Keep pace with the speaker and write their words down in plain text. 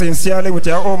sincerely with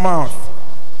your own mouth.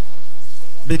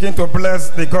 Begin to bless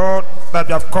the God that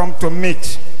you have come to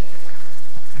meet.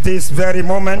 This very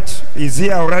moment is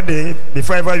here already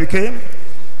before ever you came.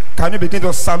 Can you begin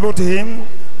to salute him?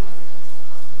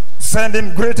 Send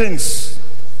him greetings.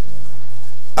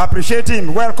 Appreciate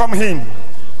him. Welcome him.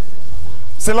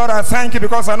 Say, Lord, I thank you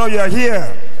because I know you are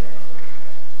here.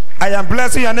 I am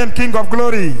blessing your name, King of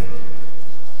glory.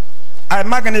 I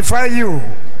magnify you.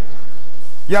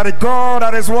 You are the God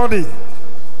that is worthy.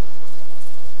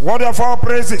 Worthy of all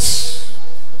praises.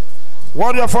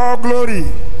 Worthy of all glory.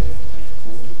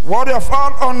 Worthy of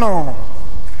all honor.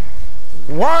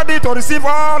 Worthy to receive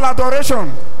all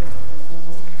adoration.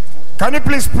 Can you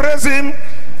please praise him?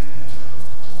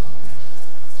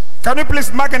 Can you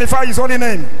please magnify his holy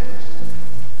name?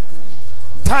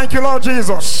 Thank you, Lord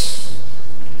Jesus.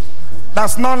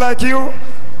 That's not like you.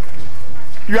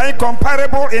 You are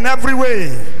incomparable in every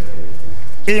way.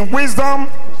 In wisdom,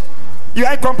 you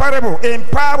are incomparable. In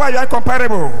power, you are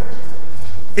incomparable.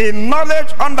 In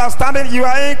knowledge, understanding, you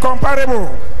are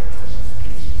incomparable.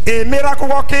 In miracle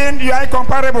working, you are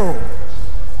incomparable.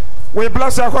 We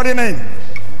bless your holy name.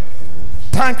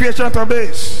 Thank you, Ancient of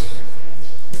Days.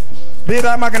 Be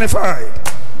thou magnified.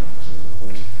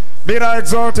 Be thou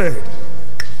exalted.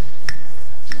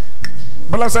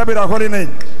 Blessed be thy holy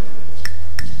name.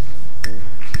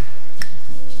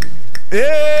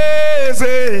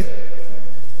 Easy.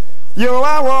 You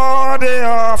are worthy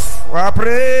of our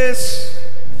praise.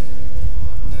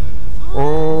 Oh,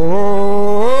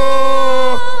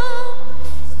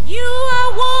 you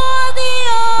are worthy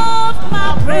of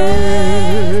my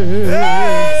praise.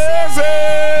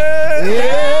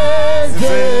 Easy.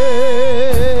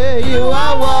 You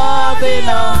are worthy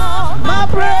of my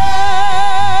praise.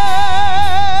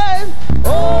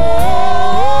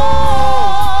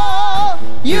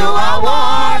 You are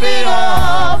worthy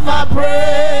of my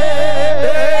praise.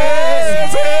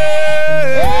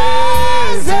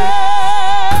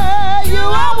 You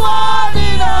are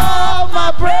worthy of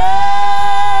my praise.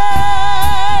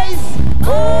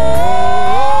 Oh,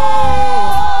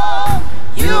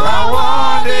 you are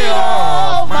worthy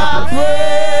of my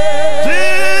praise.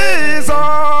 Jesus,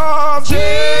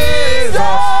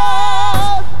 Jesus,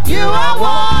 you are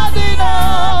worthy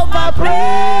of my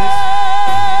praise.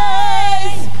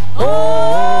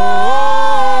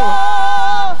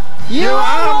 You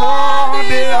are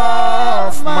worthy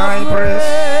of my praise.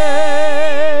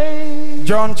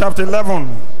 John chapter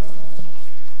 11.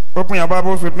 Open your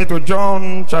Bibles with me to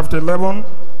John chapter 11,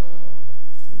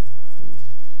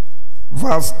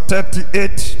 verse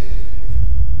 38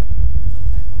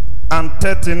 and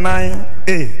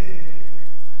 39a.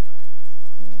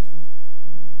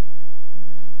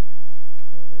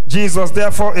 Jesus,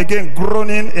 therefore, again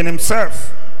groaning in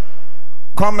himself,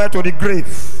 cometh to the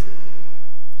grave.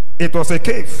 It was a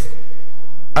cave,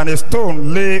 and a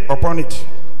stone lay upon it.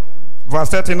 Verse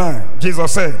 39,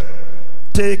 Jesus said,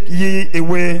 take ye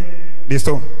away the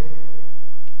stone.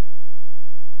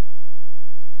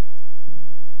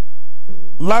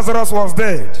 Lazarus was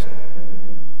dead.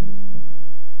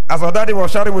 As our daddy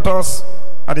was sharing with us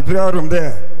at the prayer room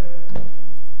there.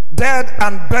 Dead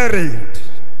and buried.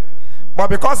 But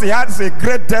because he had a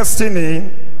great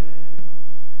destiny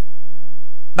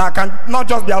that can not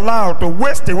just be allowed to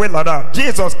waste away like that,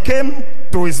 Jesus came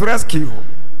to his rescue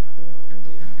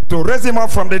to raise him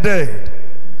up from the dead.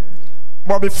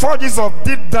 But before Jesus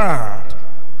did that,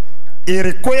 he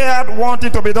required one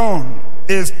thing to be done.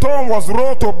 A stone was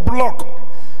rolled to block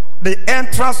the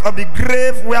entrance of the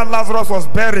grave where Lazarus was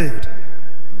buried.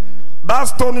 That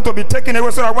stone needs to be taken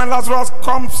away so that when Lazarus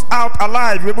comes out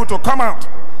alive, you're able to come out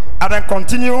and then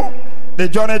continue the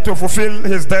journey to fulfill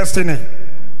his destiny.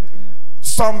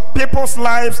 Some people's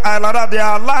lives are like that. They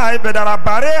are alive, but there are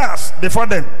barriers before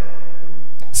them,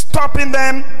 stopping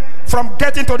them from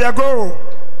getting to their goal,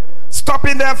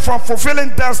 stopping them from fulfilling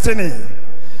destiny.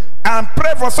 And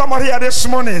pray for somebody here this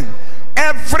morning.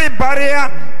 Every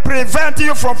barrier preventing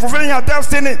you from fulfilling your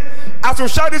destiny, as you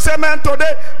shout this amen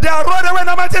today, they are rolled away in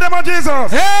the mighty name of Jesus.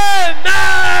 Amen.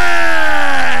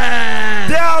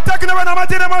 They are taken away in the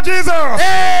mighty name of Jesus.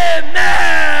 Amen.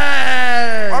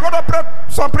 I'm going to pray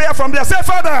some prayer from there. Say,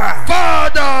 Father.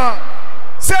 Father.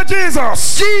 Say,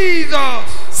 Jesus. Jesus.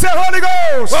 Say, Holy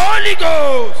Ghost. Holy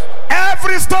Ghost.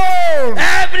 Every stone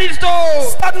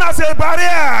standing as a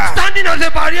barrier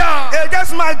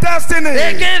against my destiny,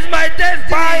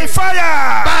 by fire,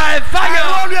 I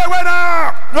roll you away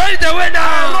now. Roll it away now.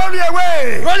 I roll you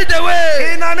away. Roll it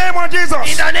away. In the name of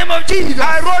Jesus. In the name of Jesus.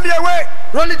 I roll you away.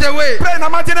 Roll it away. Pray in the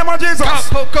mighty name of Jesus.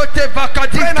 Kapokote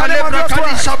vakadi Pray in the name of kalebra Jesus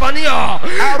kadi Christ. shabania.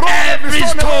 Every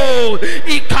stone,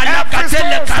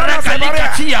 ikalakatele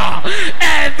karakalikatia.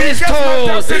 Every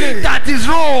stone that is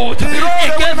rolled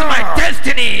against my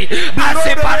destiny as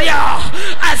a barrier,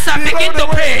 as I begin to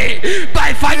pray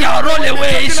by fire, roll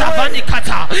away shabani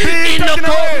kata.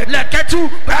 Inoko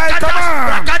leketu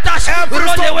brakatas,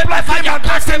 roll away by fire.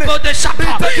 Kasebo de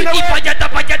shapa. Ipayata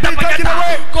payata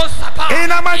payata. Kosapa. In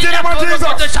the mighty name of Jesus.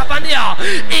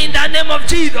 In the name of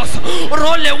Jesus,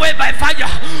 roll away by fire,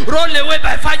 roll away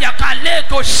by fire.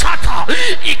 Kaleko shata,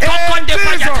 ikokonde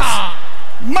payata.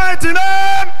 Mighty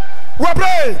name, we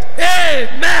pray.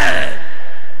 Amen.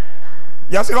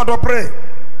 Yes, you got to pray.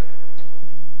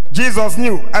 Jesus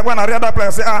knew. When I read that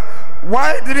place, I say,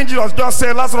 why didn't Jesus just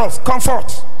say, Lazarus, come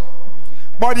forth?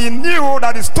 But he knew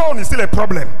that the stone is still a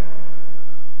problem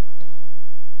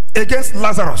against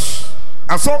Lazarus.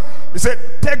 And so he said,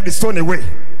 take the stone away.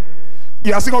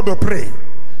 You are still going to pray.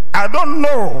 I don't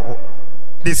know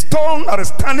the stone that is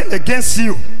standing against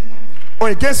you or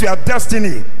against your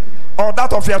destiny or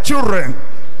that of your children.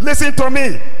 Listen to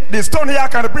me. The stone here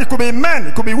it could be men,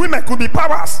 it could be women, it could be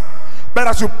powers. But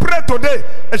as you pray today,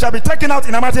 it shall be taken out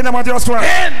in the mighty name of Jesus Christ.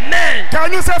 Amen.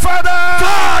 Can you say, Father?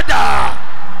 Father.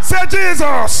 Say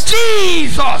Jesus.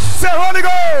 Jesus. Say Holy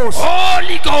Ghost.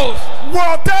 Holy Ghost.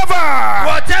 Whatever.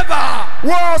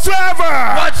 Whatsoever.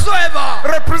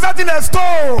 Representing a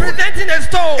stone.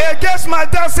 Against my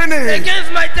destiny.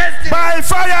 By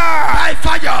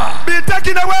fire. Be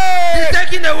taken away.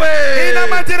 In the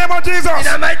mighty name of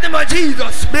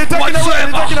Jesus. Be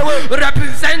taken away.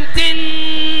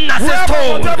 Representing as a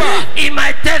stone in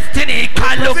my destiny.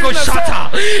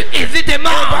 Is it a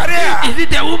man? Is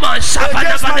it a woman? Is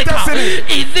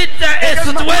it a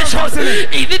situation?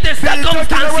 Is it a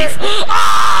circumstances?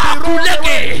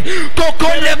 Kulege,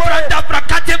 kokole branda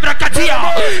brakate brakatia.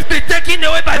 Be taken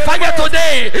away by fire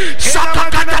today.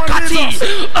 Shakakatakati,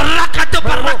 rakate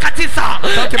barakatisa,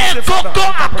 ekoko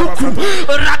akuku,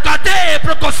 rakate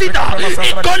prokosida,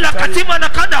 ekola katima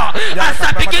nakada. As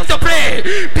I begin to pray,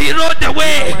 be rolled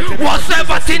away.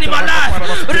 Whatsoever sin in my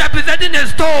life, representing a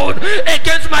stone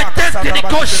against my destiny,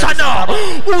 Koshana,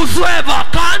 whosoever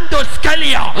kando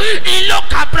scalia,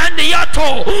 iloka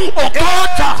brandiato,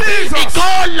 okota,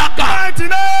 ikolaga. Mighty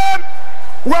name,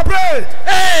 we pray.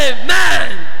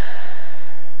 Amen.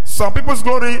 Some people's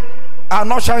glory are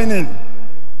not shining.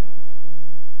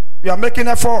 You are making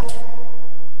effort.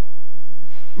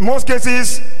 In most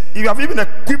cases, you have even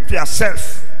equipped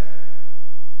yourself.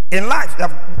 In life,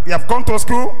 you have gone to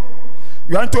school,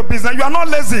 you are into business, you are not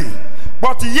lazy,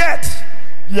 but yet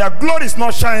your glory is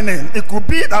not shining. It could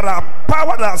be that a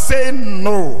power that is saying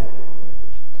no.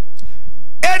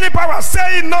 Any power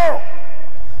saying no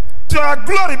to your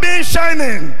glory being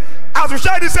shining, as we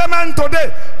shine this amen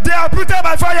today, they are uprooted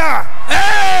by fire.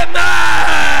 Amen.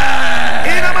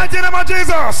 In the mighty name of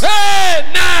Jesus.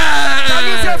 Amen. Can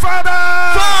you say, Father?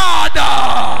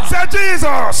 Father. Say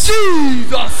Jesus.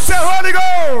 Jesus. Say Holy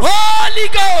Ghost. Holy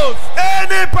Ghost.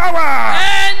 Any power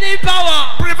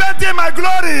preventing my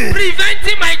glory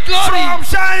from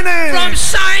shining.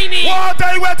 What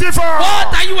are you waiting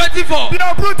for? Be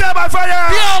uprooted by fire.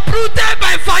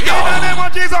 In the name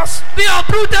of Jesus. Be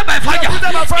uprooted by fire.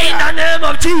 In the name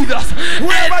of Jesus.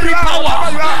 Every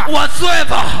power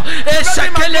whatsoever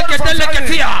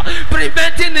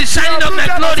preventing the shining of my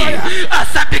glory,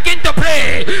 as I begin to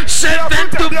pray,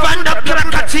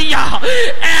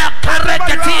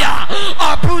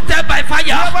 uprooted by fire.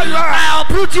 I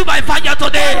uproot you by fire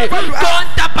today. I uproot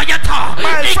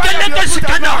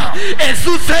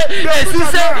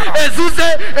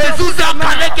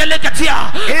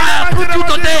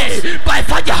you today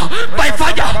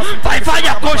by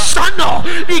fire. Koshano,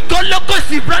 Ikoloko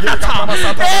Sibranata,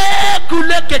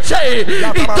 Kulekeche,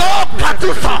 Ito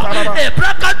Katusa,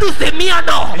 Ebrakatu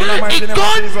Semiano,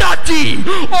 Ikondati,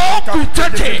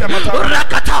 Okutete,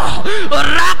 Rakata,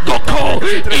 Rakoko,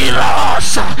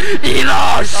 Irasha,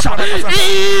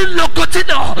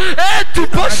 Ilokotino,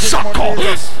 Etuposhako.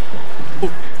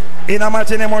 In the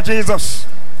mighty name of Jesus.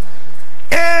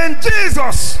 In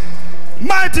Jesus'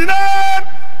 mighty name,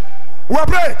 we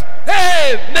pray.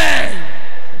 Amen.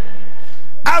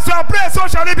 As we pray, so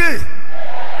shall it be.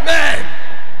 Amen.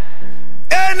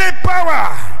 Any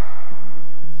power,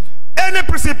 any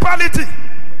principality,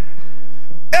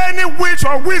 any witch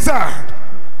or wizard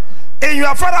in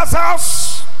your father's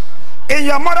house, in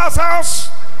your mother's house,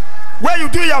 where you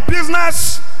do your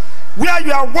business, where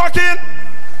you are working,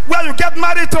 where you get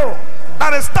married to,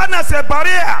 that is standing as a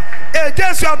barrier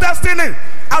against your destiny,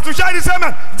 as you shall this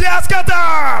amen, they are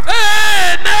scattered.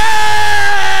 Amen.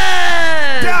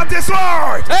 They are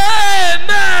destroyed. Amen.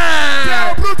 They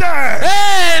are uprooted.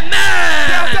 Amen.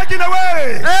 They are taken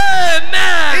away.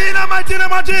 Amen. In the mighty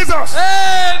name of Jesus.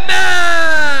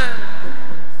 Amen.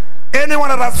 Anyone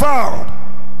that has vowed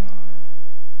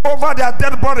over their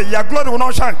dead body, your glory will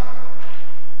not shine.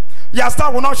 Your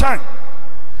star will not shine.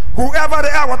 Whoever they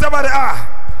are, whatever they are,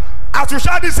 as you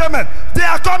shout this amen, they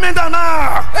are coming down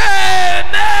now.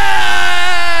 Amen.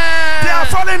 They are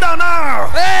falling down now.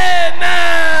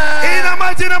 Amen. In the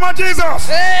mighty name of Jesus.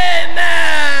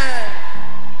 Amen.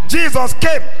 Jesus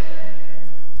came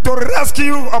to the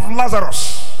rescue of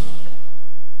Lazarus.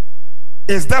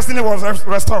 His destiny was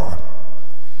restored.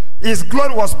 His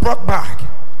glory was brought back.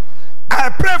 I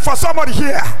pray for somebody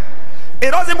here. It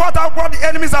doesn't matter what the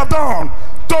enemies have done.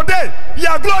 Today,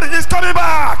 your glory is coming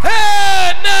back.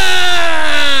 Amen.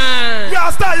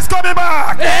 Your star is coming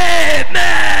back.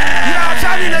 Amen. You are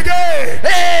shining again.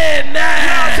 Amen. You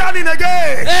are shining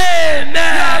again. Amen.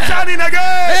 You are shining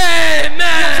again.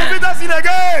 Amen. You will be dancing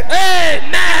again.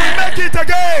 Amen. Make it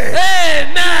again.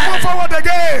 Amen. Move forward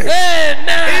again.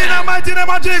 Amen. In the mighty name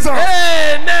of Jesus.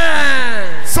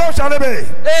 Amen. So shall it be.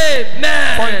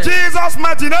 Amen. For in Jesus'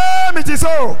 mighty name it is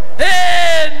so.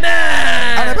 Amen.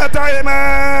 And a better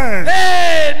amen.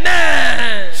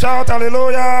 Amen. Shout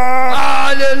hallelujah.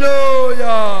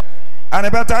 Hallelujah. And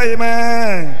a better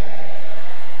amen.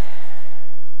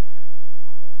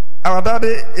 Our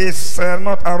daddy is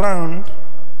not around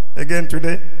again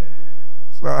today.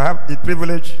 So I have the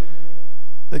privilege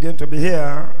again to be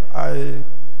here. I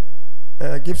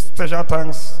give special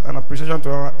thanks and appreciation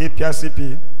to our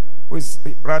APICP, who is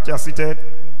right here seated,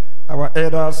 our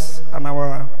elders and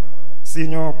our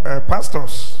senior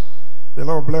pastors. The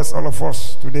Lord bless all of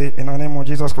us today in the name of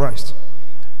Jesus Christ.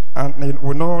 And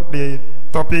we know the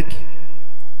topic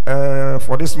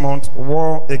for this month,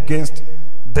 War Against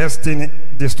Destiny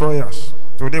Destroyers.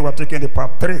 Today we're taking the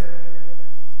part 3.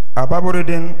 Our Bible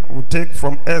reading will take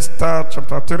from Esther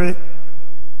chapter 3.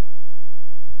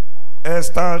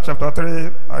 Esther chapter 3,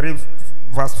 I read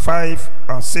verse 5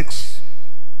 and 6.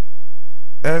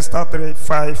 Esther 3,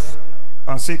 5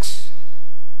 and 6.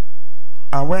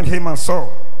 And when Haman saw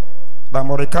that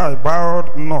Mordecai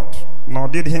bowed not, nor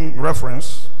did him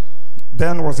reverence,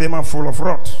 then was Haman full of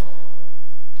wrath.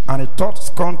 And he thought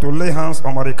scorn to lay hands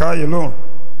on Mordecai alone,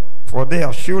 for they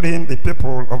had shewed him the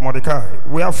people of Mordecai.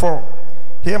 Wherefore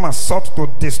Haman sought to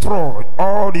destroy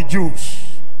all the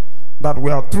Jews that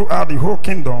were throughout the whole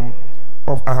kingdom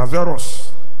of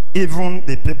Ahasuerus, even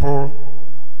the people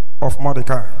of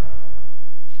Mordecai.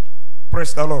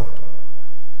 Praise the Lord.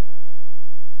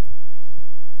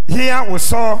 Here we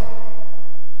saw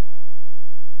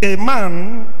a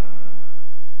man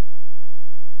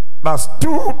that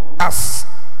stood as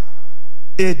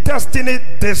a destiny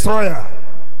destroyer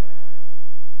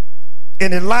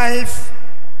in the life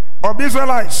of the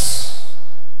Israelites.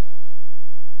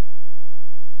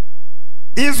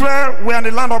 Israel were in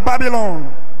the land of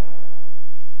Babylon.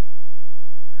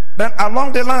 Then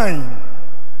along the line,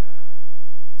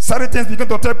 certain things began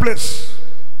to take place.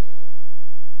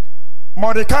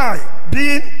 Mordecai,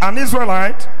 being an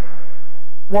Israelite,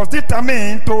 was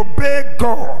determined to obey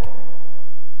God,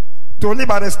 to live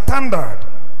by the standard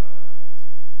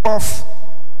of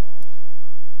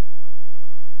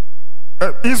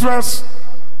Israel's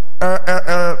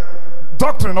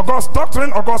doctrine, or God's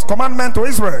doctrine, or God's commandment to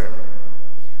Israel.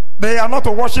 They are not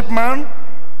to worship man.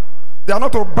 They are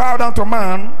not to bow down to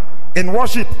man in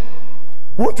worship,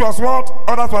 which was what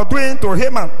others were doing to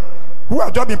Haman, who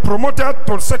had just been promoted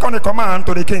to second in command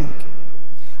to the king.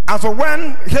 And so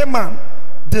when Haman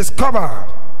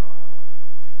discovered,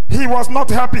 he was not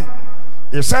happy.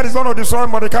 He said he's going to destroy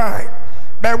Mordecai.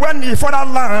 But when he further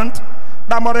learned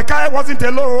that Mordecai wasn't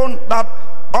alone, that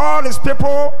all his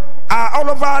people are all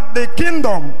over the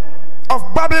kingdom of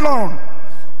Babylon,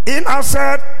 he now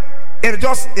said, it's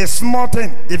just a small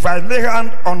thing if I lay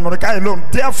hand on Mordecai alone.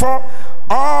 Therefore,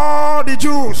 all the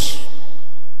Jews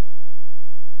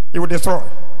he will destroy.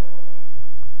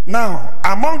 Now,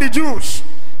 among the Jews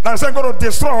that he's going to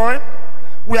destroy,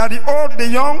 we are the old, the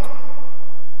young,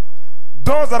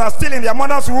 those that are still in their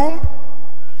mother's womb,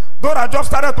 those that just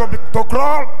started to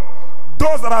crawl,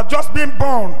 those that are just being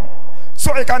born.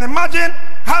 So you can imagine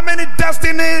how many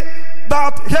destiny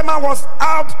that Haman was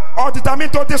out or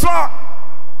determined to destroy.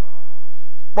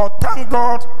 But thank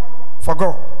God for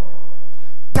God.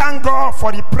 Thank God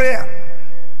for the prayer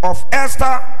of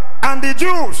Esther and the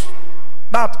Jews,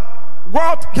 that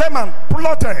what Haman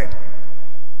plotted,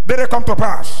 did it come to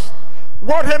pass.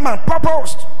 What Haman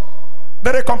purposed,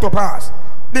 did it come to pass.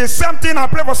 The same thing I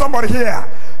pray for somebody here.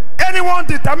 anyone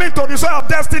determined to destroy our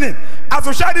destiny, as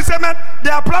we share this amen,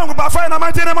 their plan will backfire in the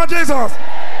mighty name of Jesus.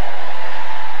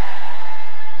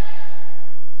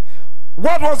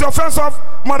 What was the offense of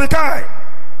Mordecai?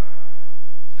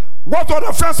 What was the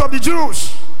offense of the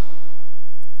Jews?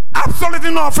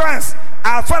 Absolutely no offense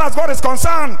as far as God is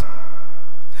concerned.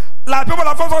 Like people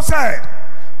have also said,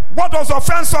 what was the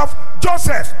offense of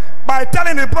Joseph by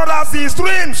telling his brothers his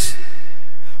dreams?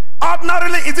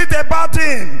 Ordinarily, is it a bad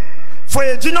thing for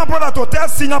a junior brother to tell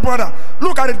senior brother,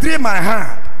 look at the dream I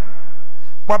had?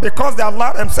 But because they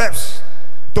allowed themselves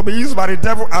to be used by the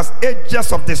devil as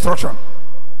agents of destruction,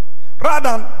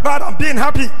 rather than being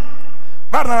happy,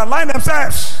 rather than align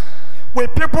themselves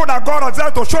with people that God has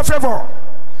decided to show favor,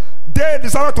 they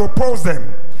decided to oppose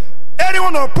them.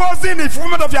 Anyone opposing the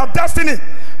fulfillment of your destiny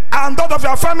and that of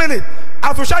your family,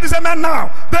 as we share this amen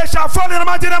now, they shall fall in the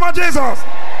mighty name of Jesus.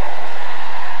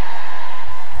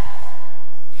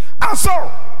 And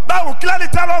so, that will clearly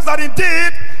tell us that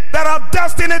indeed there are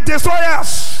destiny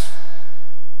destroyers.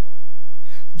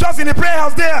 Just in the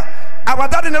prayers there, our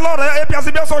dad in the Lord,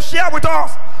 APSB, also share with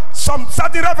us some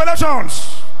certain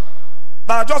revelations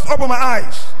that just opened my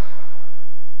eyes.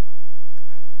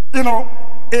 You know,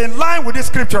 in line with this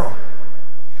scripture,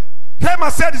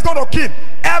 Haman said he's going to kill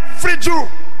every Jew,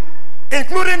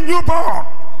 including newborn,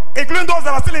 including those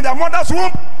that are still in their mother's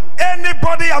womb,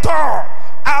 anybody at all.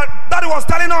 Daddy was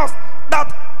telling us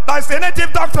that there is a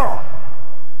native doctor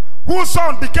whose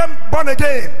son became born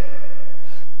again,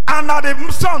 and that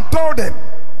the son told him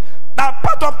that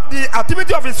part of the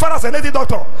activity of his father as a native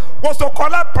doctor was to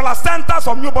collect placentas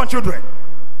of newborn children,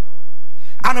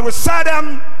 and he would sell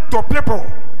them to people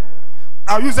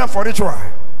and use them for ritual.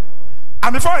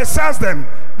 And before he sells them,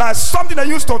 there's something they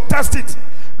use to test it.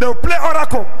 They will play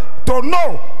oracle to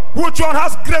know which one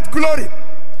has great glory,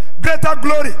 greater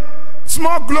glory,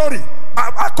 small glory,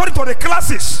 according to the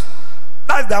classes.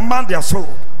 That is the amount they are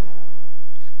sold.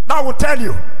 That will tell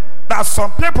you that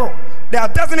some people, their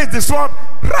destiny is destroyed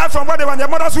right from where they were in their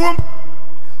mother's womb.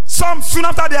 Some soon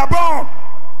after they are born.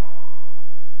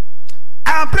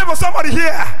 I am praying for somebody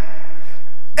here.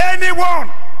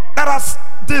 Anyone that has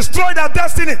destroyed their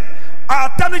destiny,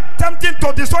 attempting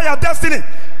to destroy your destiny,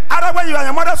 either when you are in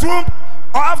your mother's womb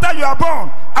or after you are born,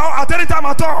 or at any time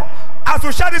at all, as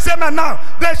we share this amen now,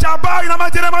 they shall bow in the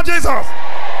mighty name of Jesus.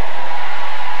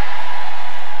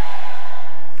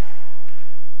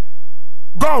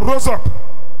 God rose up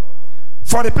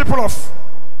for the people of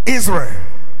Israel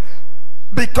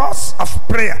because of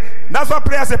prayer. That's why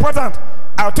prayer is important.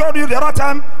 I told you the other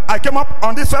time I came up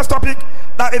on this first topic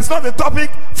that it's not a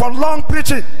topic for long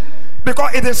preaching,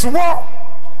 because it is war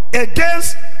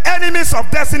against enemies of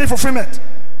destiny fulfillment.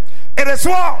 It is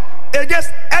war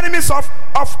against enemies of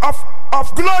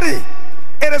glory.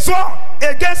 It is war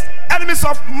against enemies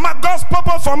of God's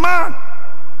purpose for man.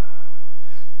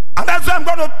 And that's why I'm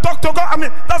going to talk to God.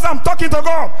 That's why I'm talking to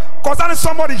God concerning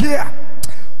somebody here.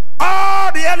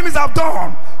 All the enemies have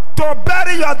done to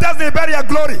bury your destiny, bury your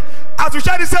glory. As we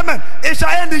share this amen, it shall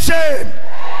end in shame.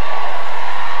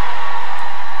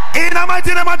 In the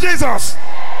mighty name of Jesus.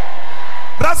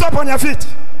 Rise up on your feet.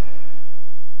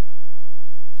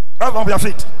 Rise up on your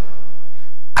feet.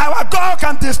 Our God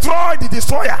can destroy the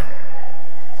destroyer.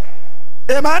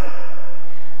 Amen.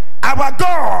 Our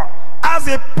God has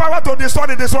the power to destroy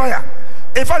the destroyer.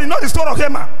 In fact, you know the story of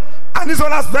Haman, and this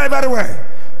one has very, very well.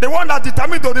 The one that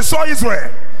determined to destroy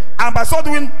Israel, and by so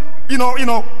doing,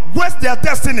 waste their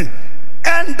destiny,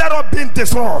 ended up being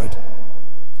destroyed,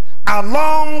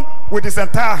 along with his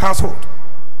entire household.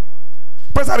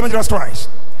 Praise the Lord Jesus Christ.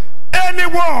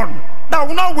 Anyone that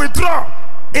will not withdraw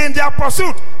in their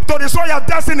pursuit to destroy your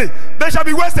destiny, they shall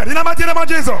be wasted in the mighty name of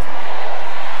Jesus.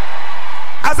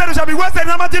 I said they shall be wasted in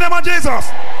the mighty name of Jesus.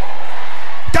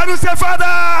 Can you say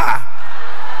Father?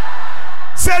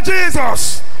 Say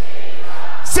Jesus.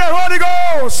 Say Holy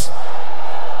Ghost.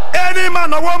 Any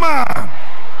man or woman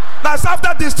that's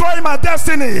after destroying my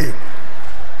destiny,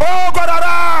 oh God,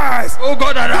 arise. Oh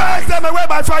God, arise. Chase them away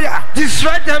by fire.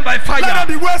 Destroy them by fire. Let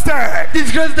them be wasted.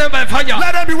 Disgrace them by fire.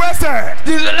 Let them be wasted.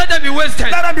 Let them be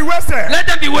wasted. Let them be wasted. Let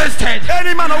them be wasted.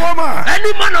 Any man or woman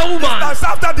that's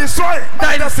after destroying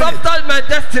my destiny, after my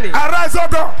destiny, arise, oh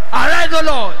God. Arise, oh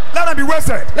Lord. Let them be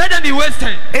wasted. Let them be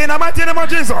wasted. In the mighty name of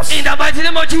Jesus. In the mighty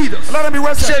name of Jesus. Let them be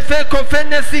wasted. Let them be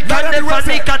wasted. Let them be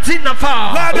wasted. In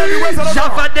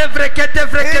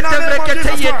the name of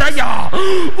Jesus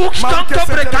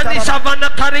Christ.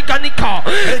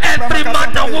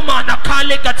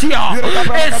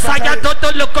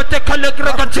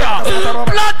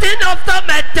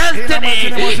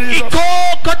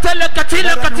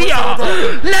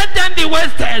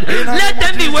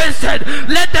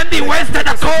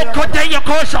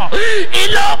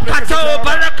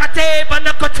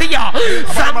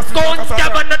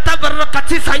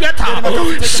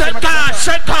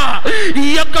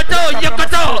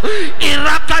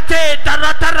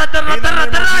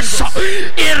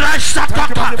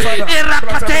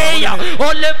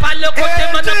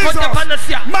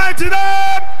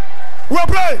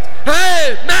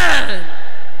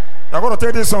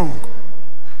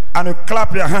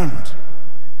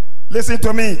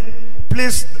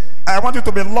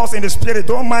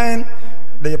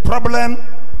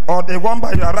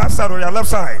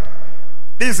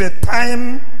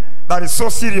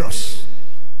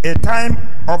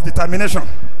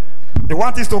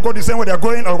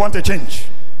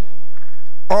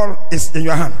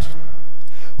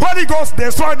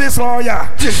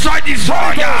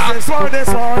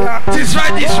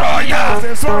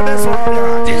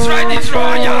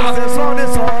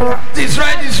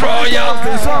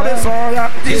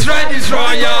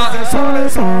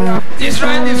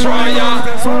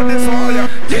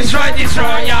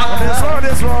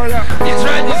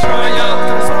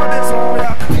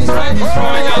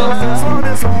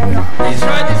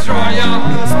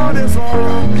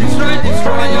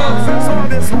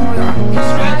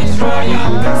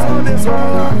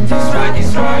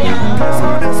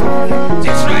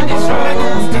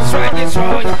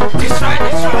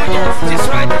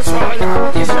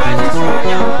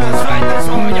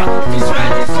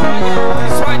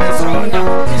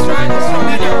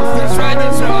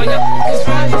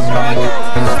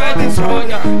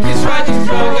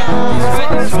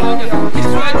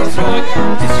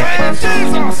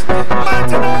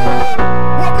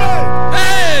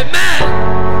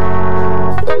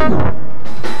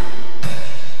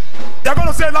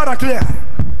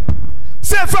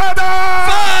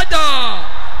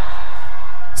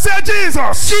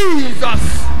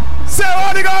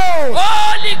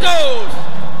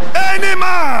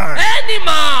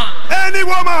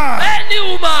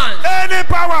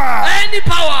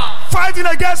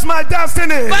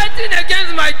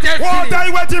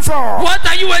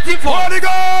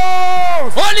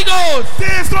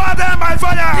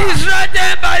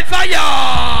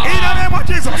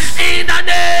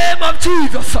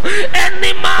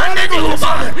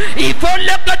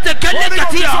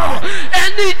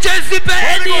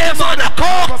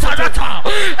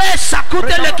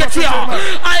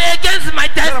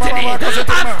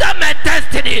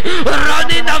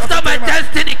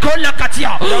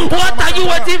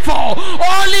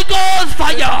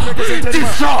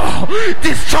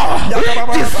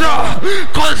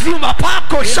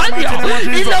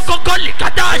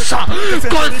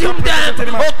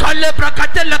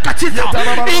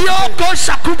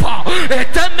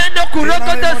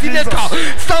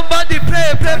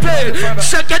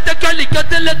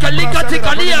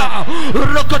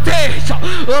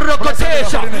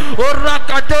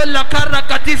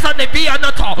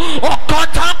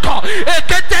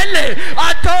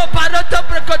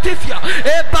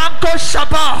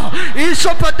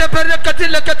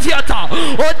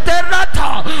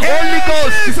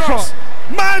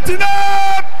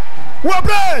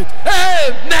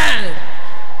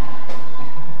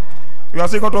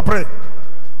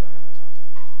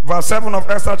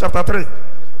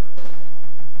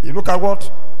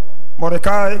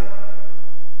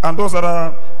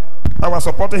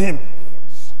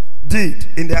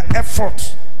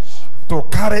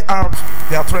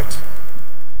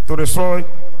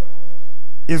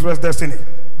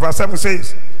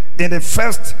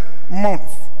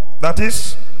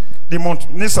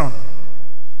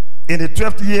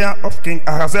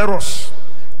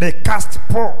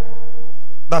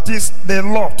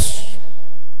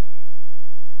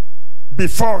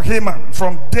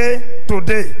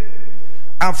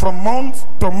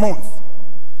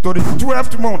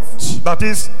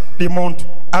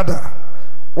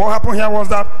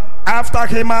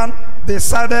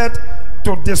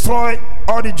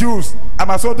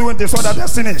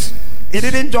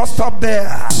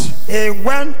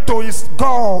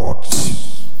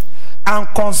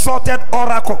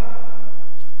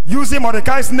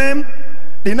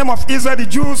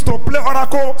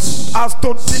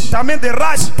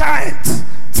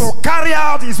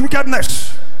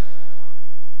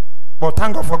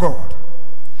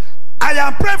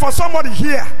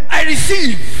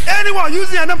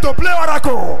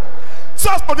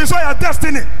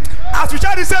 As we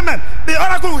shout this amen, the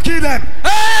oracle will kill them.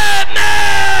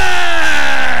 Amen.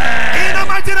 In the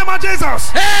mighty name of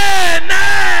Jesus. Amen.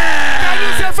 Can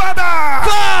you say Father?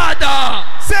 Father.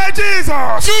 Say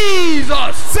Jesus.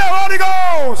 Jesus. Say Holy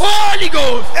Ghost. Holy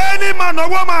Ghost. Any man or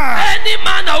woman. Any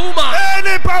man or woman.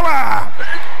 Any power.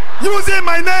 Using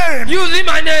my name. Using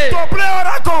my name. To play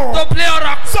oracle. To play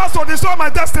oracle. So to destroy my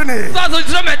destiny. So to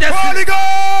destroy my destiny. Holy Ghost.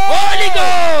 Holy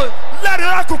Ghost. Let the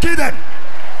oracle kill them.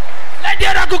 Let the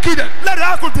oracle kill them. Let the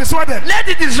oracle destroy them. Let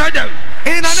it destroy them.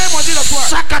 In the name of Jesus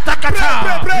Christ.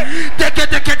 Shakatakata. Pray.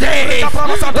 Tekete.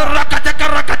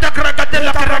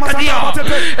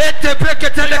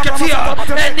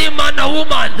 Any man or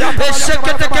woman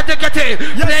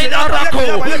playing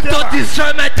oracle to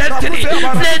destroy my destiny.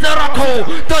 Playing oracle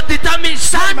to determine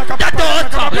Santa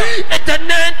daughter.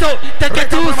 Etenento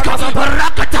teketuska.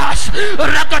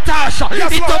 Rakatash.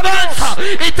 Itomansa.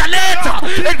 Italeta.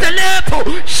 Italepo.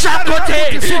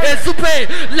 Shakote. Esupe.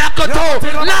 Lakoto.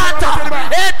 Lata.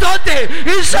 Etote,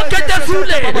 ishakete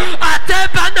zule,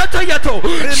 atebanoto yato,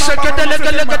 shakete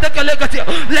legate.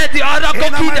 Let the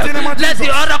oracle kill them. Let the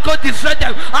oracle destroy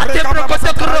them.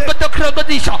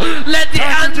 Let the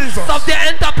hands of the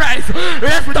enterprise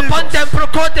rest upon them.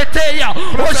 Prokoteteya,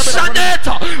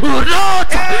 Oshaneta,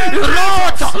 Urota,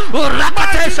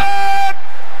 Urakatesha.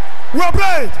 We'll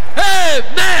pray.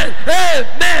 Amen.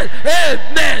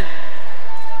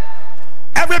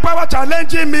 Every power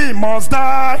challenging me must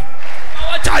die.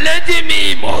 Challenging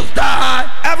me must die.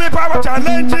 Every power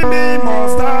challenging me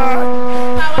must die.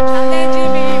 Power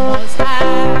challenging me must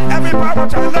die. Every power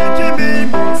challenging me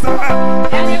must die.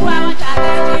 Every power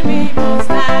challenging me must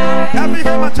die. Every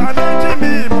power challenging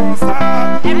me must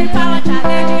die. Every power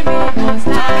challenging me must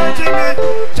die. Challenging me,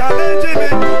 challenging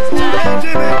me,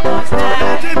 challenging me, challenging me, challenging me,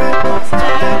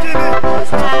 challenging me,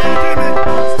 challenging me,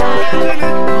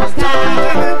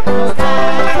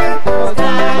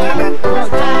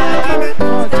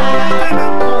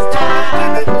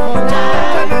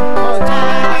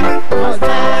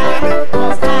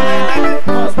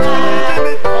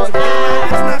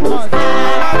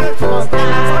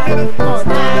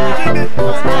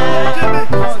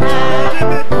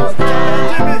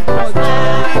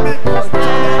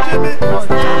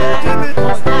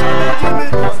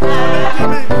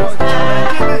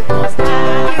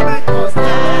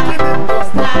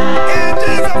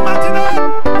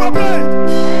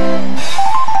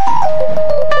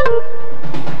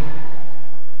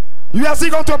 You are still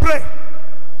going to pray.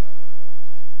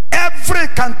 Every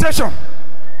incantation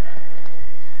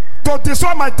to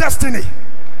destroy my destiny,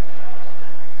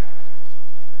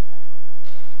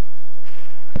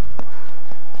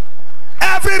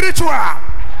 every ritual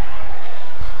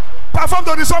performed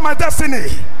to destroy my destiny.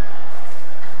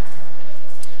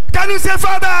 Can you say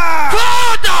Father?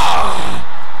 Father.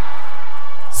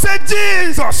 Say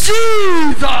Jesus.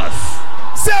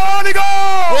 Say Holy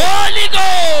Ghost. Holy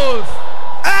Ghost.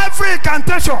 Every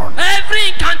incantation,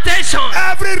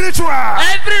 every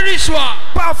ritual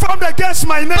performed against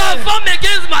my name, performed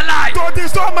against my life, to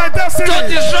destroy my destiny,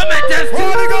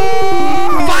 Holy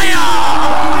Ghost.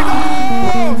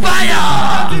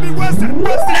 Fire.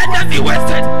 Let them be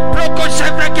wasted.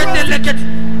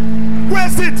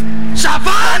 Waste it.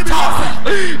 Shavata,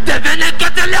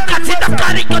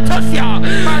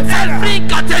 every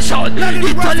incantation,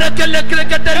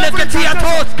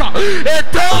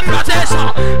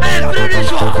 every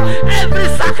ritual, every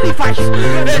sacrifice,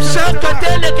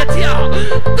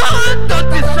 God don't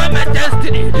destroy my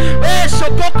destiny.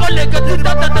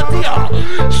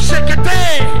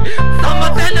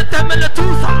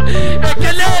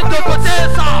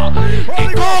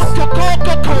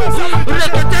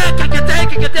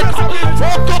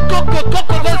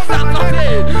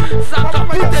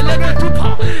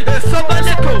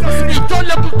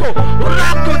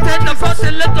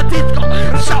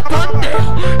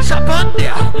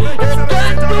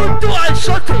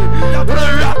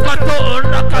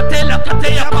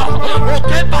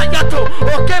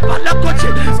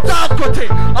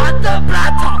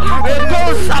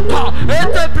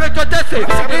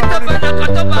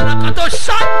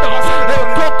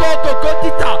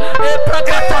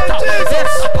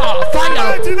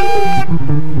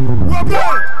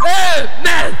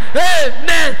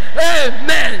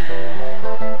 Amen.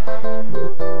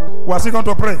 Was he going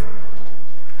to pray?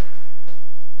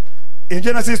 In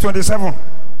Genesis 27,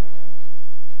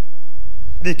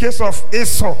 the case of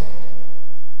Esau.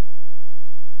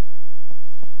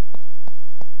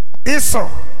 Esau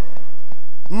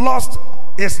lost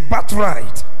his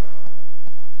birthright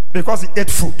because he ate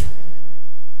food.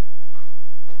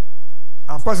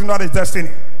 And of course, he not his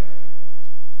destiny.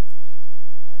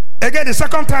 Again, the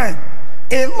second time,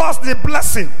 he lost the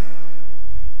blessing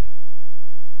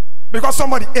because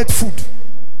somebody ate food.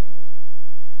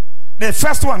 The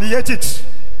first one, he ate it.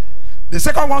 The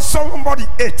second one, somebody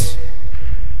ate,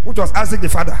 which was Isaac the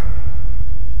father.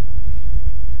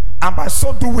 And by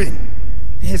so doing,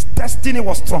 his destiny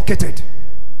was truncated.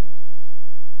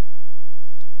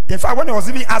 In fact, when he was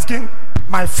even asking,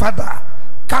 my father,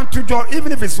 can't you just,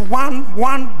 even if it's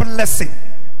one blessing,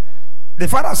 the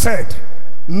father said,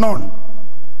 none.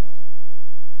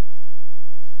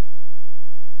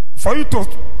 For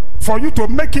you to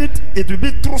make it, it will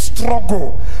be through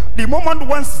struggle. The moment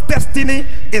one's destiny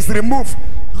is removed,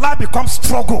 life becomes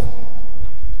struggle.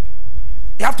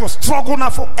 You have to struggle now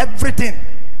for everything.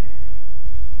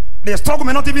 The struggle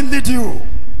may not even lead you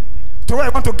to where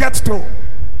you want to get to.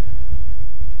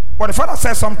 But the father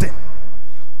says something.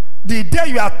 The day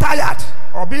you are tired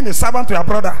of being a servant to your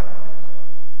brother,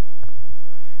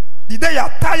 the day you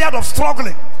are tired of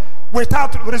struggling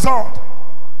without result,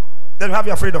 then you have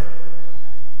your freedom.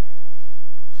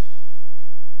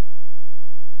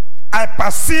 I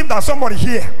perceive that somebody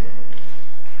here,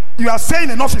 you are saying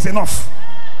enough is enough.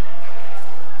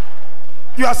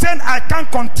 You are saying I can't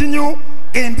continue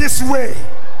in this way.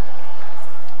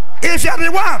 If you are the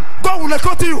one, God will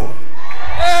locate you.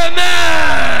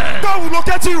 Amen. God will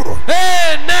locate you.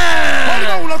 Amen.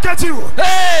 God will locate you.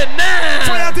 Amen.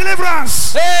 For your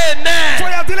deliverance. Amen. For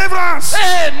your deliverance.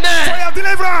 Amen. For your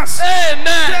deliverance.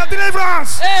 Amen. For your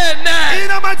deliverance. Amen. In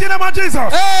the mighty name of Jesus.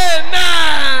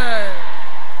 Amen.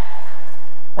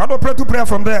 I want to pray 2 prayers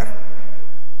from there.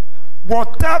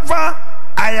 Whatever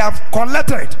I have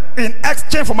collected in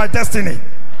exchange for my destiny,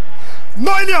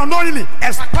 knowingly or unknowingly,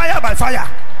 expire by fire.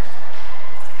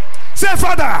 Say,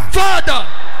 Father. Father.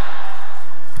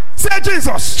 Say,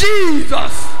 Jesus.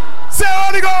 Jesus. Say,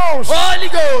 Holy Ghost. Holy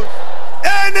Ghost.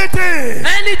 Anything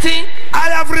I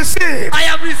have received.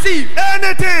 Anything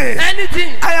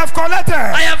I have collected.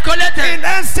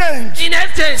 In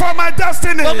exchange for my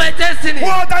destiny.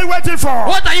 What are you waiting for?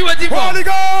 Holy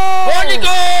Ghost.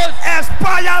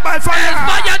 Expire by fire.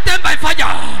 Expire them by fire.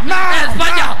 Now.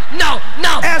 Expire.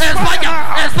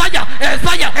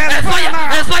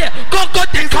 Go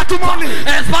the Katuma.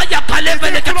 Expire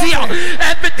Kalevele Katia.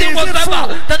 Everything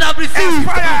whatever that I've received.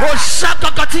 Oshaka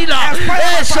Katila.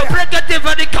 Eshobreka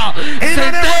Devanika.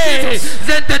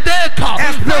 Zentedeka.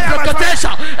 Expire.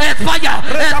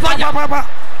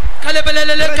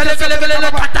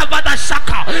 Katabada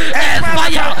Shaka.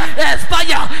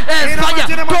 Expire.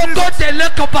 Go the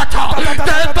Lekopata.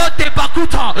 Tempo de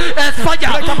Bakuta.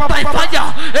 Expire by fire.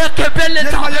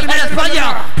 Ekebeleta. Expire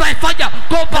by fire.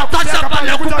 Go Batasha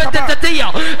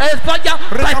Balakubetatia. Expire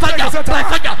by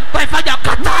fire.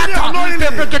 Katata.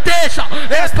 Pebreketesha.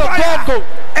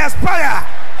 Expire.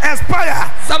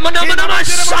 Samana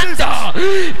Shanda.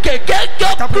 Kekeke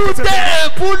Pute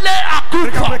Pule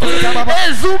Akupa.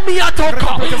 Ezumi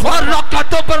Atoka.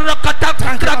 Rakato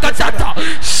Rakata.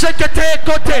 Shekete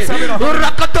Kote.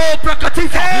 Rakato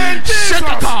Prakatifa.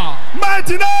 Shekata.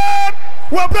 Mighty name.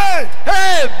 We pray.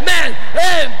 Amen.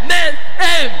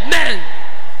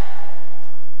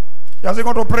 You are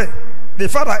going to pray. The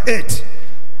father ate.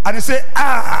 And he said,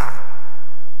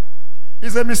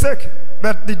 it's a mistake.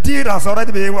 But the deed has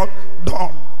already been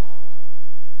done.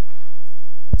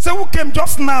 So who came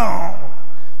just now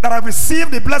that I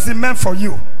received the blessing meant for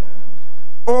you?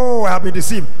 Oh, I have been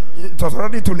deceived. It was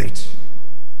already too late.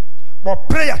 But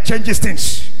prayer changes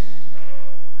things.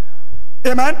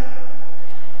 Amen.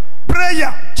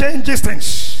 Prayer changes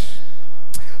things.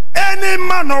 Any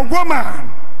man or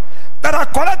woman that are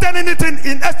collecting anything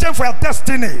in exchange for your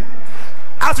destiny,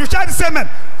 as you shall say, amen,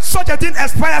 such a thing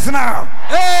expires now.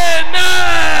 Amen.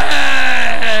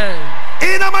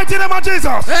 In the mighty name of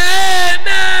Jesus.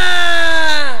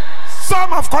 Amen.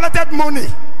 Some have collected money.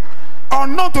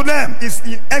 Unknown to them is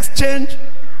in exchange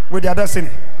with their destiny.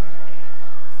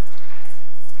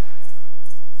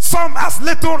 Some as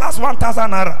little as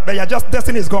 1,000 naira, but your just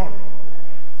destiny is gone.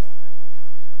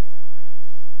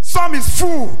 Some is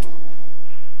food.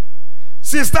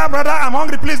 Sister, brother, I'm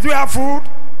hungry. Please, do you have food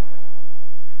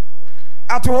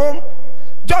at home?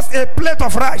 Just a plate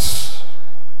of rice.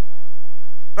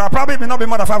 That probably may not be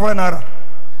more than 500 naira.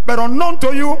 But unknown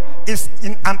to you is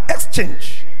in an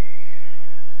exchange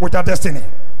with your destiny.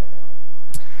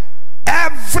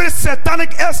 Every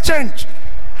satanic exchange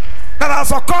that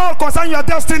has occurred concerning your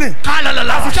destiny,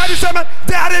 as you try to say,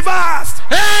 they are reversed.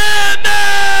 Amen.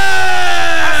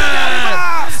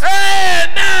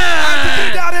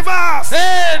 They are reversed.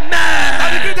 Amen. I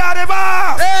decree they are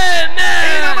reversed. Amen.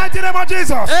 In the mighty name of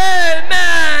Jesus.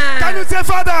 Amen. Can you say,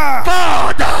 Father?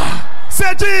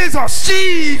 Say Jesus.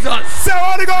 Jesus. Say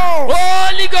Holy Ghost.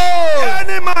 Holy Ghost.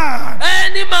 Any man,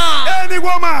 Any man, any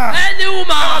woman any has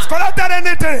woman collected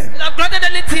anything that have granted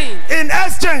anything in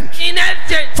exchange in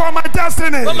exchange for my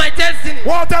destiny. for my destiny,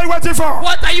 What are you waiting for?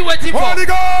 what are you waiting for? Holy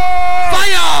Ghost.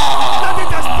 Let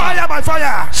it Fire! just fire by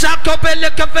fire.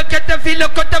 Shakopele kefekete filo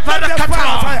kote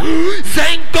farakata.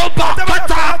 Zengoba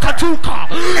kata katuka.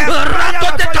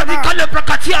 Rakote kanikale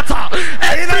brakatiata.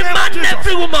 Every man,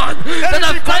 every woman that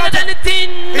have granted anything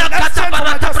nakata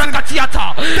barata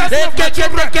brakatiata.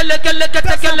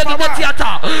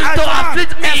 To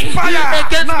afflict me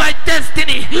against my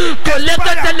destiny.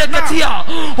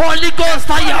 Holy Ghost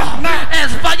fire.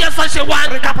 As fire such a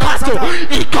one kapato.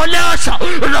 Ikolesha.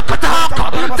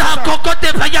 Rakataka.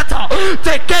 Takokote fayata.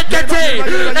 Tekekete.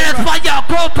 As fire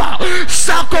kopa.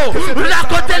 Sako.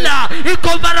 Rakotela.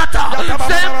 Ikobarata.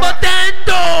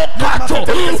 Sembotendo kato.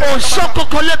 O shoko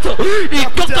koleto.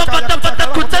 Ikokobata bata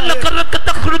kutela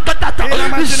karakata kurukatata. In the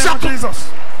mighty name of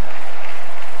Jesus.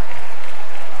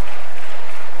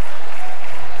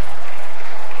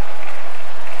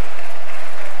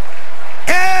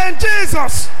 In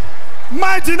Jesus'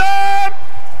 mighty name,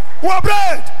 we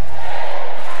pray.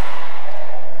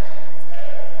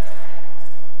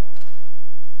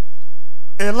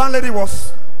 A landlady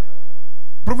was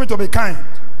proven to be kind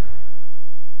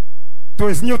to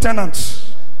his new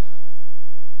tenants.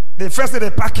 The first day they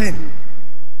pack in,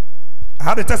 I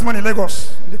had a testimony in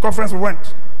Lagos, the conference we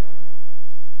went.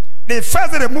 The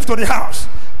first day they moved to the house,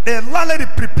 the landlady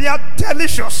prepared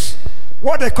delicious,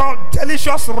 what they call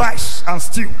delicious rice and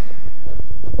stew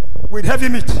with heavy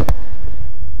meat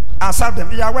and served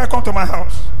them. You are welcome to my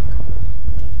house.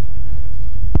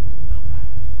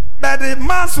 But the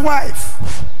man's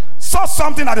wife saw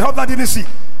something that the husband didn't see.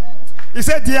 He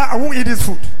said, dear, I won't eat this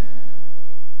food.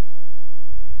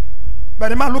 But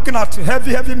the man looking at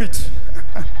heavy meat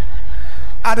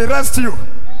and the rest stew,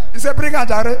 he said, bring a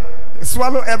jar,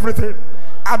 swallow everything.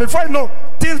 And before you know,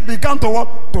 things began to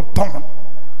what? To turn.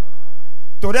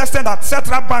 To the extent that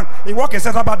Central Bank, he worked in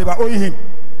Central Bank, they were owing him.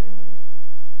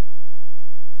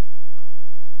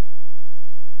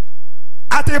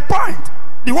 At a point,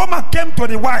 the woman came to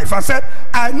the wife and said,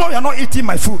 I know you're not eating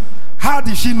my food. How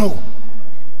did she know?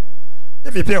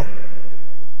 If you feel.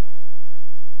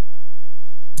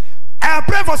 I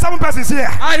pray for 7 persons here.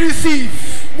 I receive.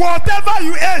 Whatever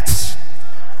you ate,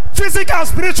 physical and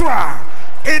spiritual,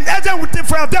 in agent with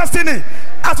for your destiny,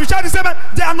 as we shall the same,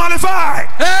 they are nullified.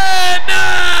 Amen.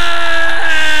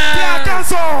 They are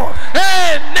cancelled.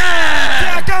 Amen. They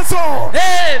are cancelled.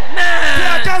 Amen. They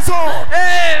are cancelled.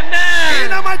 Amen. In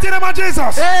the mighty name of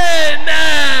Jesus.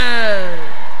 Amen.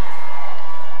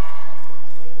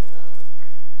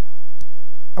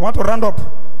 I want to round up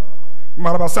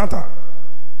Maraba Santa.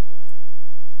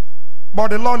 But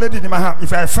the Lord laid it in my heart.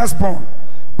 If you are firstborn,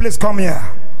 please come here.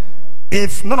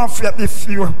 If none of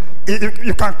you, if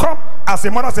you can come as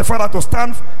a mother, as a father to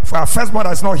stand for a firstborn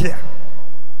that is not here.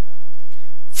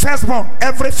 Firstborn,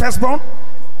 every firstborn,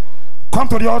 come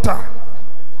to the altar.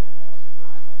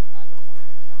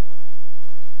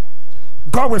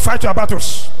 God will fight your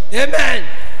battles. Amen.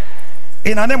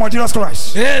 In the name of Jesus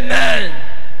Christ. Amen.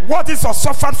 What is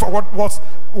suffered for what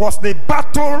was the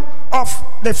battle of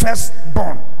the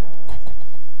firstborn.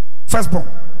 Firstborn.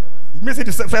 You missed it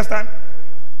the first time.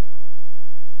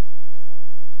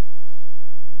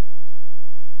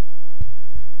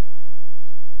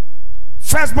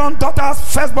 Firstborn daughters,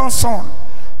 firstborn son.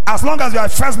 As long as you are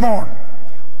firstborn,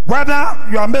 whether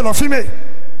you are male or female,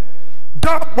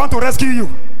 God wants to rescue you.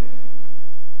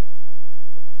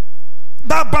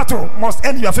 That battle must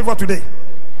end in your favor today.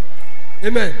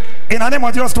 Amen. In the name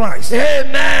of Jesus Christ.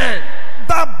 Amen.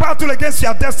 That battle against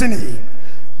your destiny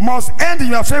must end in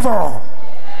your favor.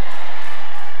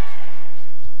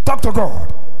 Talk to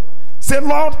God. Say,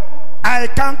 Lord, I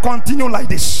can't continue like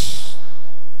this.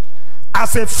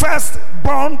 As a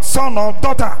firstborn son or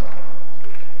daughter,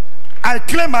 I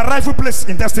claim my rightful place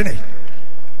in destiny.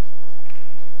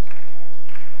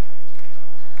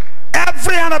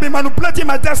 Every hand have been manipulating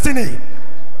my destiny.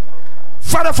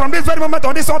 Father, from this very moment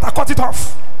on this altar, cut it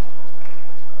off.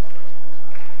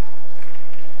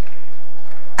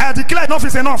 I declare enough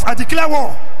is enough. I declare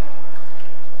war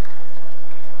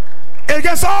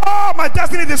against all my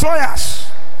destiny destroyers.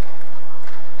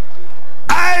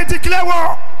 I declare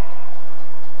war.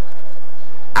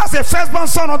 As a firstborn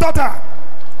son or daughter,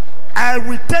 I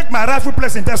will take my rightful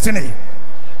place in destiny.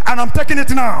 And I'm taking it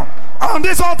now. On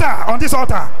this altar, on this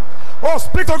altar. Oh,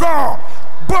 speak to God.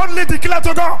 Boldly declare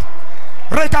to God.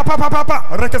 Reka papa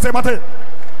papa. Reka se mate.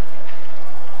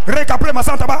 Reka prema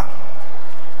santa ba.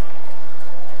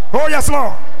 Oh yes,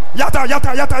 Lord. Yata,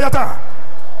 yata, yata, yata.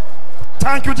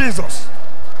 Thank you, Jesus.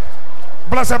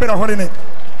 Blessed be the holy name.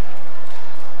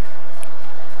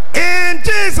 In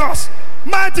Jesus'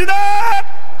 mighty name,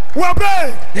 we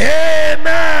pray.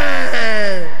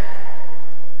 Amen.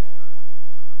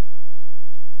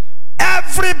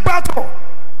 Every battle,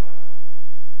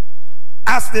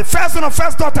 as the first son of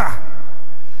first daughter,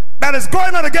 that is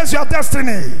going on against your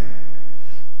destiny,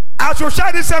 as you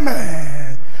share this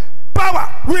amen, power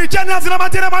will change us in the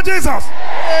mighty name of Jesus.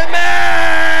 Amen.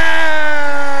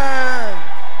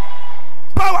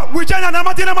 Power will change in the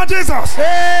mighty name of Jesus.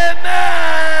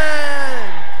 Amen.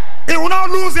 It will not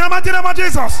lose in the mighty name of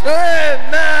Jesus.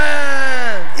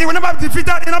 Amen. It will never be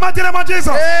defeated in the mighty name of Jesus.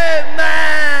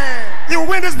 Amen. You will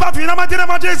win this battle in the mighty name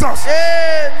of Jesus.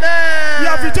 Amen. You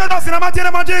have betrayed us in the mighty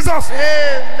name of Jesus.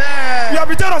 Amen. You have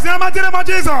betrayed us in the mighty name of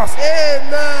Jesus.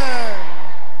 Amen.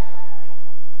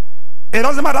 It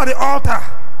doesn't matter the altar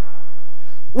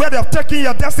where they have taken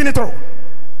your destiny to.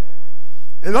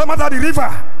 It doesn't matter the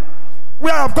river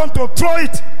where I have gone to throw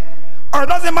it. Or it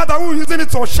doesn't matter who is using it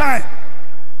to shine.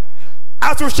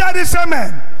 As you share this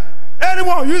sermon,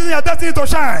 anyone using your destiny to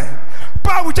shine,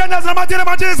 power will change us in the mighty name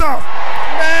of Jesus. Amen.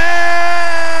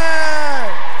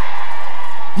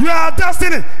 Your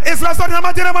destiny is restored in the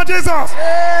mighty name of Jesus.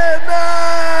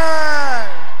 Amen.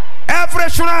 Every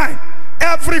shrine,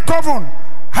 every coven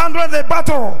handling the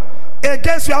battle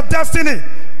against your destiny,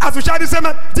 as you share this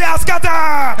sermon, they are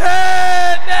scattered.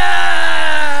 Amen.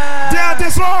 They are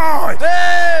destroyed.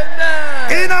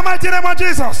 Amen. In the mighty name of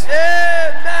Jesus.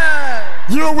 Amen.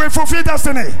 You will fulfill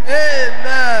destiny.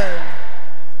 Amen.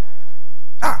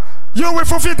 You will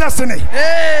fulfill destiny.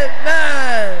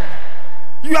 Amen.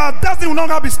 Your destiny will no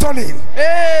longer be stolen.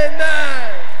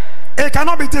 Amen. It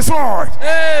cannot be destroyed.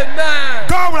 Amen.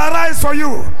 God will arise for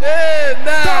you. Amen.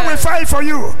 God will fight for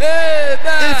you. Amen.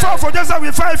 He fought for Joseph,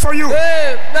 will fight for you.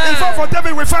 Amen. He fought for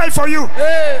David, will fight for you.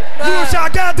 Amen. You shall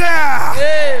get there.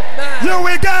 Amen. You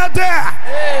will get there.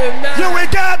 Amen. You will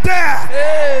get there.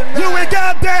 Amen. You will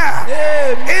get there.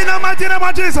 Amen. In the mighty name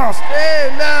of Jesus.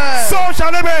 Amen. So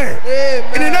shall it be. Amen.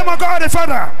 In the name of God the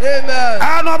Father, Amen.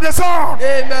 and of the Son,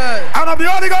 Amen. and of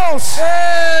the Holy Ghost.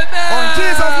 Amen. On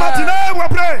Jesus' mighty name we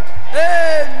pray.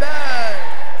 Amen.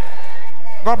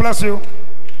 God bless you.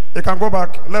 You can go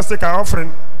back. Let's take our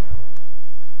offering.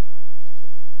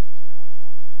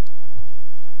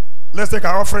 Let's take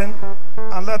our offering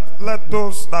and let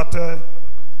those that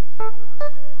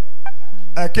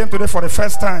came today for the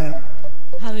first time,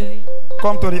 Hallelujah.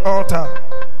 come to the altar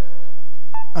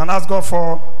and ask God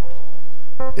for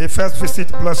a first visit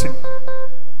blessing.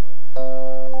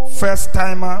 First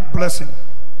timer blessing.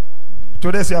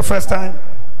 Today is your first time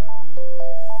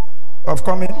of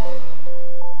coming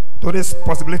to this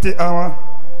possibility hour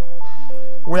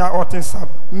where all things are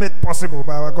made possible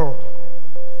by our God.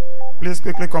 Please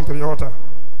quickly come to the altar.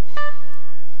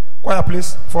 Choir,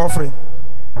 please, for offering.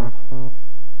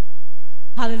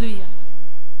 Hallelujah.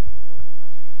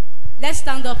 Let's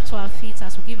stand up to our feet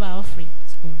as we give our offering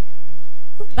to God.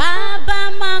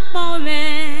 Baba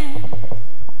makpome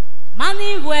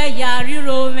mani we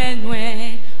yariro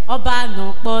menwe oba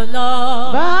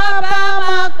nokpolo. Baba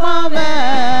makpome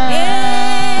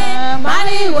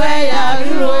mani we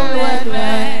yariro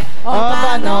menwe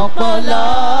oba nokpolo.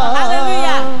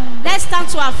 Hallelujah. Let's stand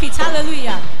to our feet.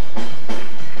 Hallelujah.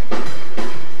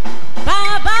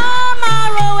 Baba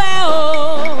marowe o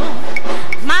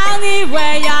mani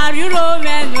we yariro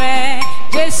menwe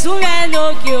Jesu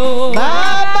enoki o.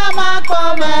 Baba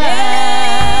makpome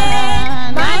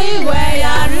mani we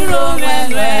yariro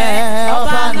menwe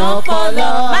oba nokpolo.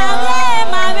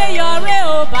 Mame yore o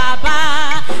Baba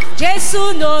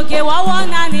Jesu noge wawo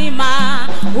nanima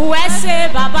uwese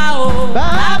Baba o.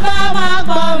 Baba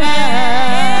makpome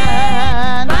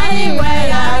mani we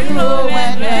yariro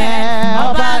menwe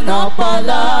oba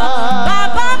nokpolo.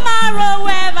 Baba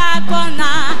marowe bakona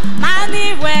mani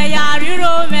we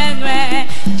yariro menwe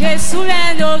Jesu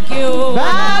enoki o.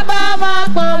 Baba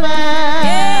makpome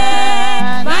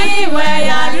mani we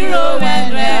yariro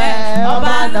menwe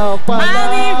oba nokpolo.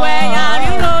 Mani we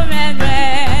yariro menwe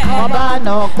Oba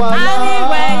nokpolo. Mani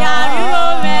we yariro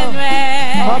menwe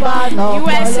Oba nokpolo.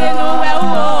 Iwese no we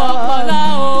uwo okpolo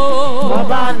o.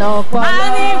 Oba nokpolo.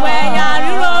 Mani we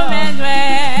yariro menwe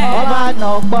Oba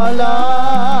nokpolo.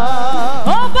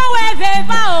 Oba we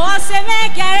veva o ose me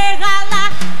kere gala.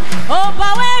 Oba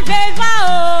we veva o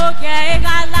kere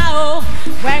gala o.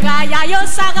 Wega ya yo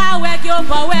saga wegi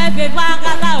oba we veva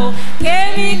gala o.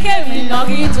 Kemi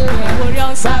logi tu we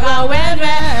worion saga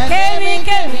wenwe. Kemi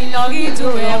logi tu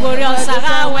we worion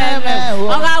saga wenwe.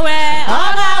 Oga we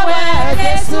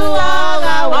Jesu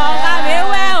oga we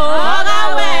o. Oga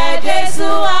we Jesu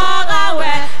oga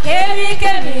we. Kemi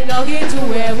nogi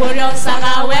tuwe warrior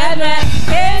saga wedwe.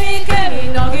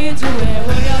 Kemi nogi tuwe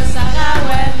warrior saga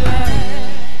wedwe.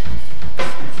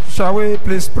 Shall we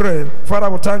please pray? Father,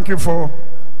 we thank you for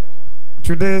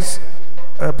today's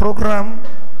program.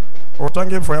 We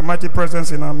thank you for your mighty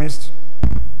presence in our midst.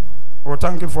 We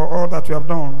thank you for all that you have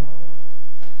done.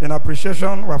 In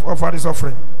appreciation, we have offered this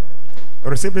offering.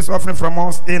 Receive this offering from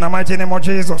us in the mighty name of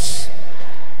Jesus.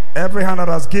 Every hand that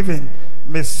has given,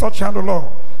 may such hand, O Lord,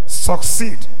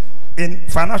 succeed in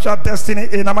financial destiny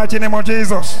in the mighty name of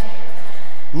Jesus.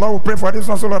 Lord, we pray for these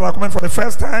ones, Lord, that are coming for the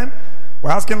first time.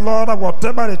 We're asking, Lord, that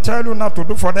whatever they tell you not to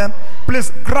do for them,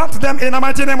 please grant them in the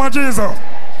mighty name of Jesus.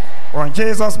 For in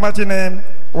Jesus' mighty name,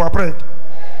 we are prayed.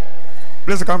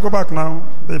 Please, you can go back now.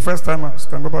 The first timers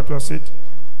can go back to your seat.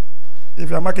 If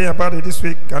you are marking your birthday this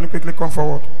week, can you quickly come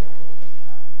forward?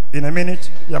 In a minute,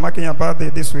 you are marking your birthday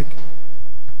this week.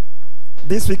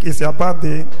 This week is your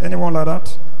birthday. Anyone like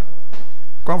that?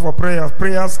 Come for prayers.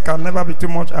 Prayers can never be too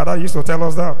much. Ada used to tell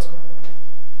us that.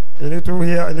 A little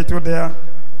here, a little there.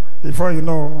 Before you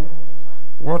know,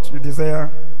 what you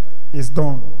desire is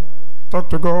done. Talk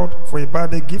to God for a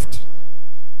birthday gift,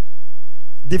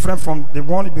 different from the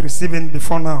one you'll be receiving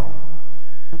before now.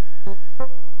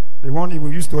 The one you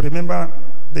will use to remember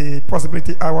the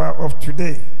possibility hour of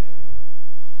today.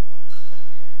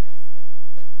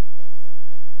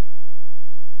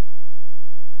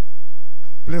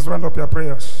 Please round up your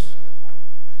prayers.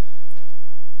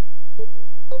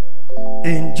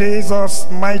 In Jesus'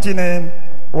 mighty name,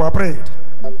 we are prayed.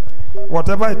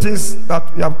 Whatever it is that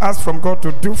you have asked from God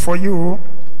to do for you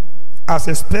as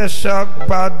a special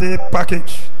birthday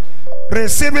package,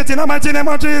 receive it in the mighty name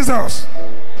of Jesus.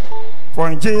 For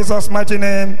in Jesus' mighty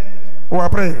name, we are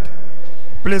prayed.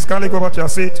 Please kindly go back to your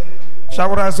seat. Shall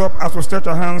we rise up as we stretch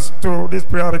our hands to this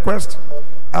prayer request?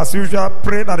 As usual,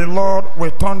 pray that the Lord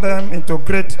will turn them into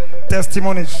great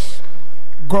testimonies.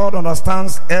 God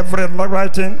understands every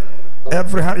writing,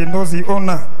 every hand. He knows the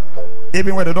owner,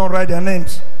 even when they don't write their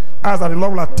names. Ask that the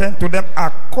Lord will attend to them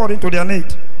according to their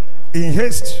need. In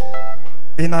haste,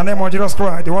 in the name of Jesus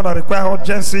Christ, the one that requires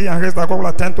urgency and haste, that God will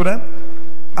attend to them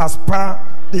as per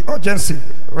the urgency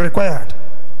required,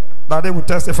 that they will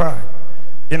testify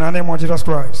in the name of Jesus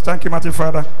Christ. Thank you, mighty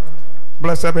Father.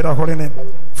 Blessed be the holy name.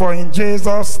 For in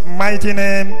Jesus' mighty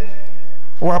name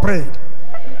we are prayed.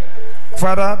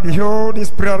 Father, behold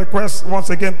this prayer request once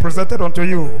again presented unto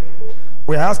you.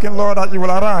 We are asking, Lord, that you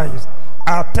will arise,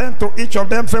 attend to each of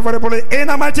them favorably in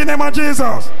the mighty name of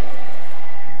Jesus.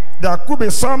 There could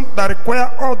be some that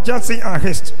require urgency and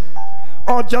haste,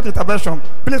 urgent intervention.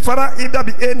 Please, Father, if there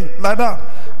be any like that,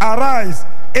 arise,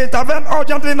 intervene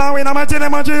urgently now in the mighty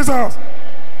name of Jesus.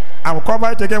 I will cover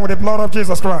it again with the blood of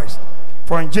Jesus Christ.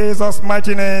 For in Jesus'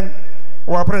 mighty name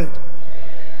we are prayed.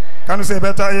 Can you say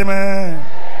better amen?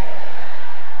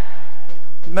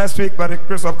 Next week, by the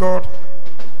grace of God,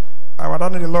 our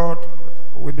Daddy the Lord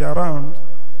will be around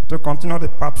to continue the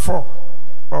part 4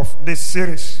 of this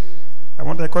series. I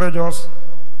want to encourage us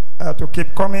to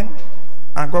keep coming,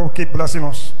 and God will keep blessing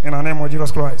us in the name of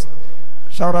Jesus Christ.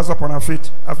 Shout us up on our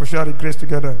feet as we share the grace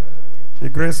together. The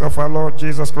grace of our Lord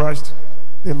Jesus Christ,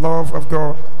 the love of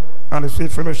God, and the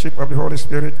sweet fellowship of the Holy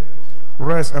Spirit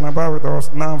rest and abide with us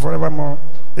now and forevermore.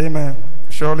 Amen.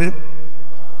 Surely,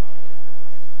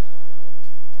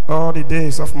 all the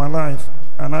days of my life,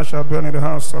 and I shall dwell in the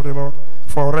house of the Lord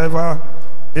forever.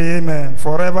 Amen.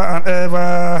 Forever and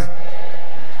ever.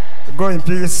 Go in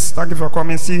peace. Thank you for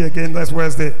coming. See you again next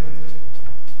Wednesday.